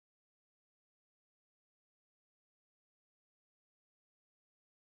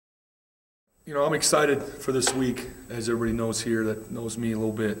I'm excited for this week, as everybody knows here that knows me a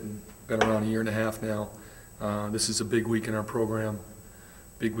little bit and been around a year and a half now. This is a big week in our program,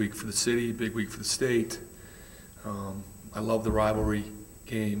 big week for the city, big week for the state. I love the rivalry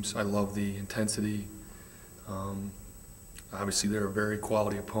games. I love the intensity. Obviously, they're a very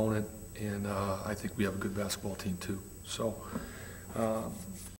quality opponent, and I think we have a good basketball team too. So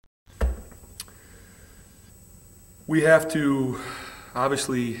we have to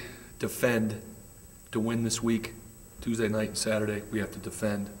obviously defend to win this week. Tuesday night and Saturday, we have to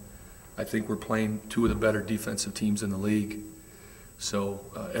defend. I think we're playing two of the better defensive teams in the league. So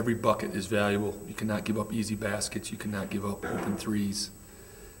every bucket is valuable. You cannot give up easy baskets. You cannot give up open threes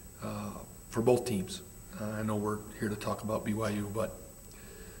for both teams. I know we're here to talk about BYU, but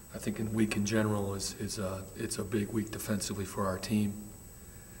I think in week in general it's a big week defensively for our team.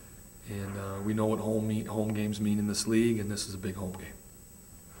 And we know what home games mean in this league, and this is a big home game.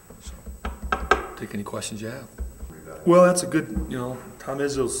 So, take any questions you have. Well, that's a good, Tom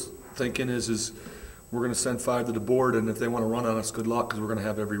Izzo's thinking is we're going to send 5 to the board, and if they want to run on us, good luck, because we're going to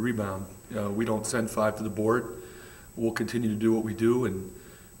have every rebound. We don't send 5 to the board. We'll continue to do what we do and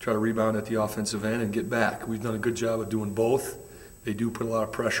try to rebound at the offensive end and get back. We've done a good job of doing both. They do put a lot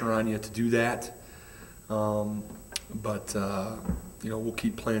of pressure on you to do that. But we'll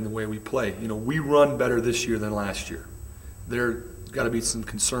keep playing the way we play. We run better this year than last year. There's got to be some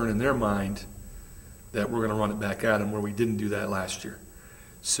concern in their mind that we're going to run it back at them where we didn't do that last year.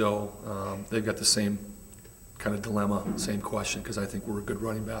 So they've got the same kind of dilemma, same question, because I think we're a good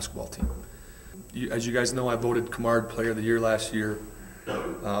running basketball team. As you guys know, I voted Kamard Player of the Year last year.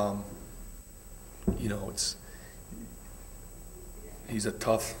 He's a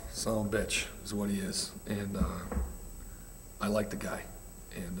tough son of a bitch is what he is, and I like the guy.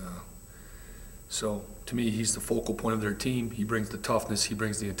 And so to me, he's the focal point of their team. He brings the toughness, he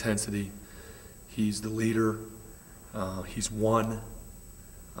brings the intensity. He's the leader. He's won.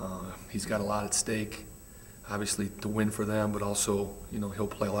 He's got a lot at stake, obviously to win for them, but also he'll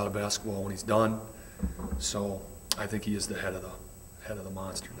play a lot of basketball when he's done. So I think he is the head of the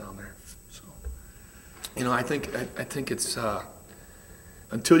monster down there. So I think it's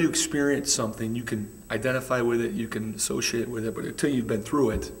until you experience something, you can identify with it, you can associate with it, but until you've been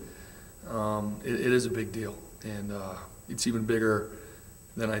through it, it is a big deal, and it's even bigger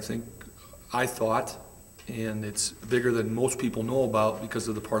than I thought, and it's bigger than most people know about because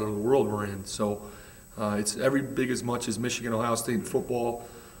of the part of the world we're in. So it's every big as much as Michigan, Ohio State in football,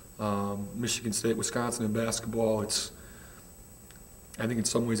 Michigan State, Wisconsin in basketball. I think in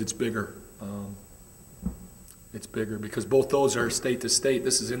some ways it's bigger. It's bigger because both those are state to state.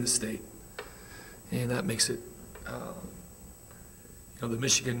 This is in the state, and that makes it. The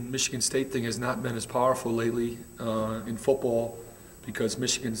Michigan State thing has not been as powerful lately in football because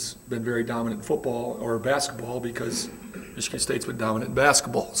Michigan's been very dominant in football or basketball because Michigan State's been dominant in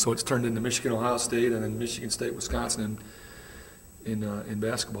basketball. So it's turned into Michigan, Ohio State, and then Michigan State, Wisconsin in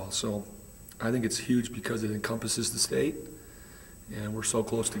basketball. So I think it's huge because it encompasses the state, and we're so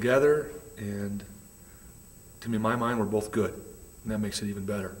close together. And to me, in my mind, we're both good, and that makes it even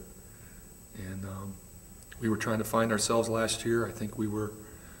better. And we were trying to find ourselves last year. I think we were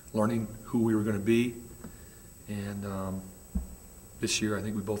learning who we were going to be, and this year I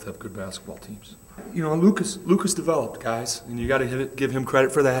think we both have good basketball teams. Lucas developed, guys, and you got to give him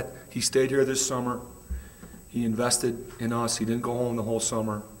credit for that. He stayed here this summer. He invested in us. He didn't go home the whole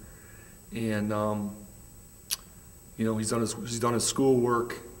summer, and he's done his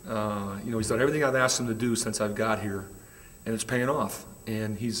schoolwork. He's done everything I've asked him to do since I've got here, and it's paying off.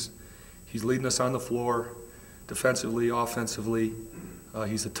 And he's leading us on the floor, defensively, offensively.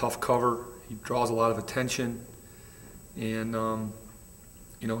 He's a tough cover. He draws a lot of attention, and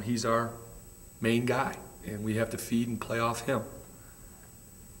he's our main guy, and we have to feed and play off him.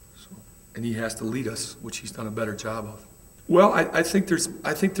 And he has to lead us, which he's done a better job of. Well, I think there's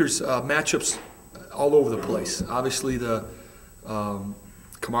matchups all over the place. Obviously, the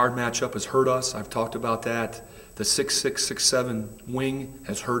Kamard matchup has hurt us. I've talked about that. The 6'6", 6'7" wing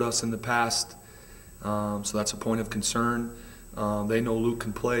has hurt us in the past, so that's a point of concern. They know Luke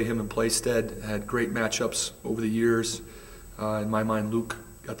can play. Him and Playstead had great matchups over the years. In my mind, Luke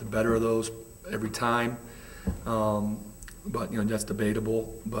got the better of those every time. But that's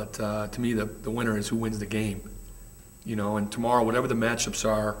debatable. But to me, the winner is who wins the game. And tomorrow, whatever the matchups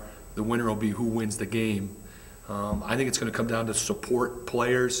are, the winner will be who wins the game. I think it's going to come down to support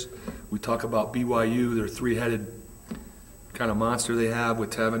players. We talk about BYU, their three-headed kind of monster they have with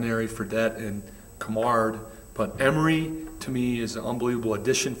Tavenary, Fredette, and Kamard. But Emery, to me, is an unbelievable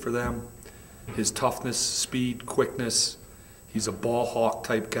addition for them. His toughness, speed, quickness. He's a ball hawk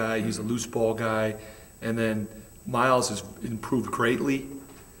type guy. He's a loose ball guy. And then Miles has improved greatly.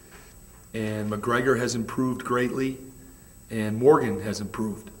 And McGregor has improved greatly. And Morgan has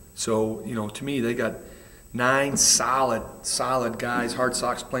improved. So, you know, to me, they got 9 solid guys. Hard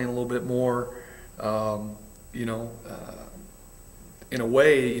Sox playing a little bit more. You know, in a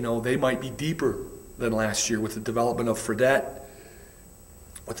way, you know, they might be deeper than last year with the development of Fredette,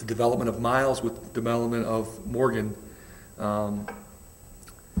 with the development of Miles, with the development of Morgan. Well,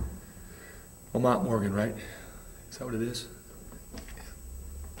 not Morgan, right? Is that what it is? Yeah,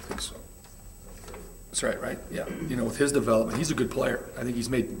 I think so. That's right? Yeah. You know, with his development, he's a good player. I think he's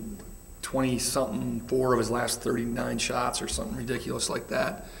made 20-something, 4 of his last 39 shots or something ridiculous like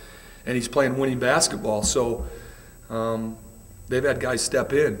that. And he's playing winning basketball. So they've had guys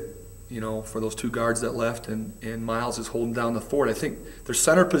step in, you know, for those 2 guards that left, and Miles is holding down the fort. I think their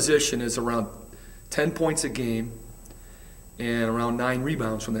center position is around 10 points a game and around 9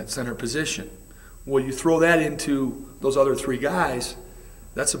 rebounds from that center position. Well, you throw that into those other 3 guys,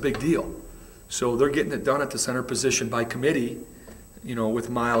 that's a big deal. So they're getting it done at the center position by committee, you know, with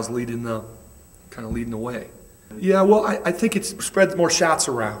Miles leading the way. Yeah, well, I think it spreads more shots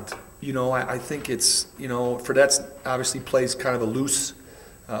around. You know, I think it's, you know, Fredette obviously plays kind of a loose,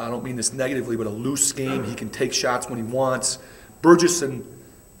 I don't mean this negatively, but a loose game. He can take shots when he wants. Burgess and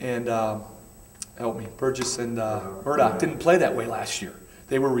Murdoch didn't play that way last year.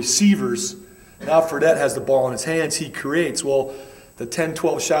 They were receivers. Now Fredette has the ball in his hands. He creates. Well, the 10,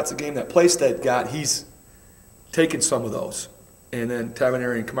 12 shots a game that Playstate got, he's taken some of those. And then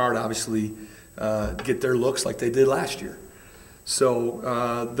Tavernier and Kamara obviously get their looks like they did last year.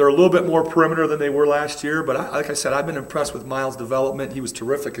 So they're a little bit more perimeter than they were last year. But like I said, I've been impressed with Miles' development. He was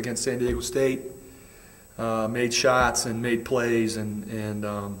terrific against San Diego State. Made shots and made plays. And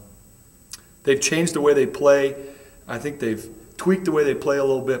they've changed the way they play. I think they've tweaked the way they play a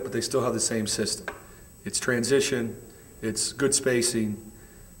little bit, but they still have the same system. It's transition. It's good spacing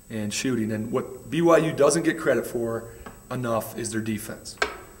and shooting. And what BYU doesn't get credit for enough is their defense.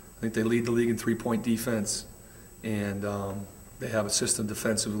 I think they lead the league in 3-point defense, and they have a system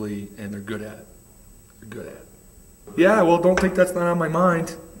defensively, and they're good at it. They're good at it. Yeah, well, don't think that's not on my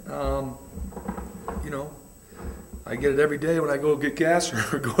mind. You know, I get it every day when I go get gas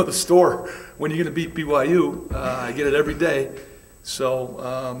or go to the store. When you're going to beat BYU, I get it every day.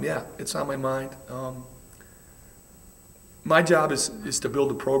 So, yeah, it's on my mind. My job is to build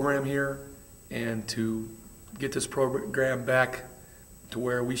a program here and to get this program back to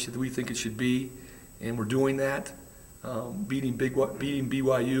where we think it should be, and we're doing that. Beating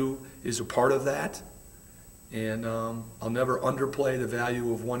BYU is a part of that, and I'll never underplay the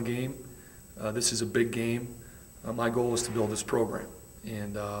value of one game. This is a big game. My goal is to build this program,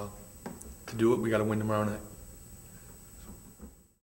 and to do it, we got to win tomorrow night.